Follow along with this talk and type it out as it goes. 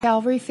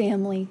Calvary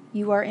family,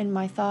 you are in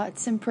my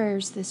thoughts and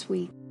prayers this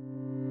week.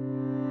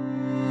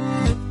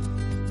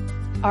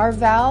 Our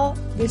vow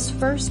this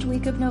first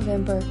week of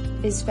November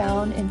is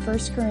found in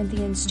 1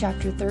 Corinthians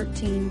chapter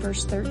 13,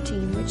 verse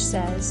 13, which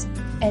says,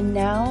 "And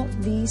now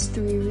these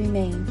three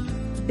remain,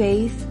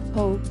 faith,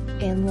 hope,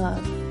 and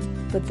love.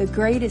 But the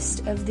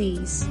greatest of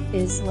these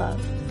is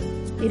love."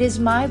 It is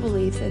my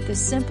belief that the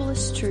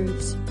simplest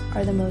truths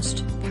are the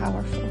most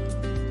powerful.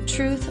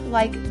 Truth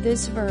like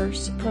this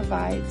verse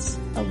provides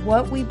of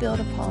what we build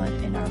upon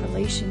in our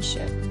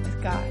relationship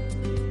with God.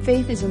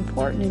 Faith is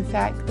important. In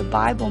fact, the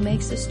Bible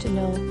makes us to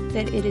know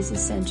that it is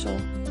essential.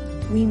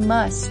 We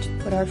must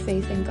put our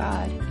faith in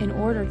God in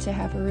order to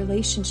have a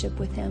relationship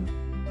with Him.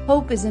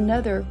 Hope is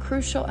another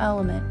crucial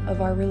element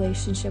of our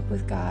relationship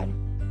with God.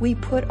 We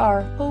put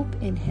our hope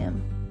in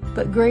Him.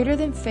 But greater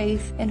than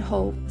faith and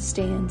hope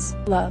stands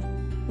love.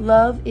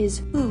 Love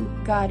is who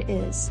God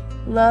is.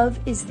 Love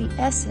is the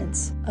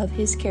essence of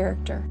His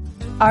character.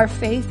 Our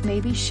faith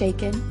may be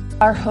shaken,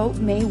 our hope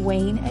may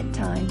wane at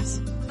times,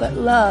 but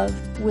love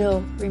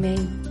will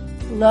remain.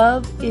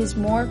 Love is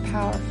more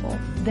powerful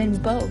than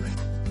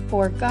both,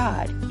 for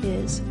God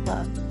is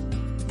love.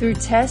 Through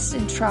tests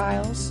and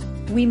trials,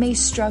 we may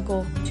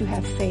struggle to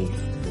have faith.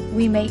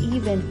 We may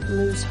even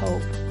lose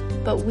hope,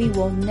 but we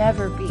will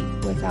never be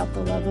without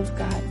the love of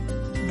God.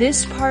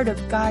 This part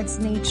of God's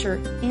nature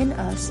in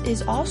us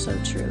is also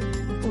true.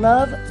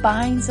 Love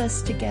binds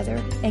us together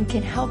and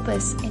can help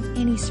us in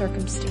any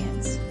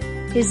circumstance.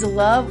 His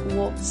love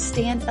will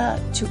stand up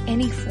to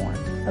any form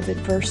of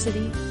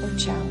adversity or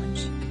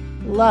challenge.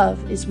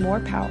 Love is more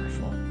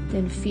powerful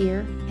than fear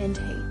and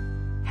hate.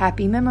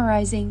 Happy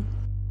memorizing!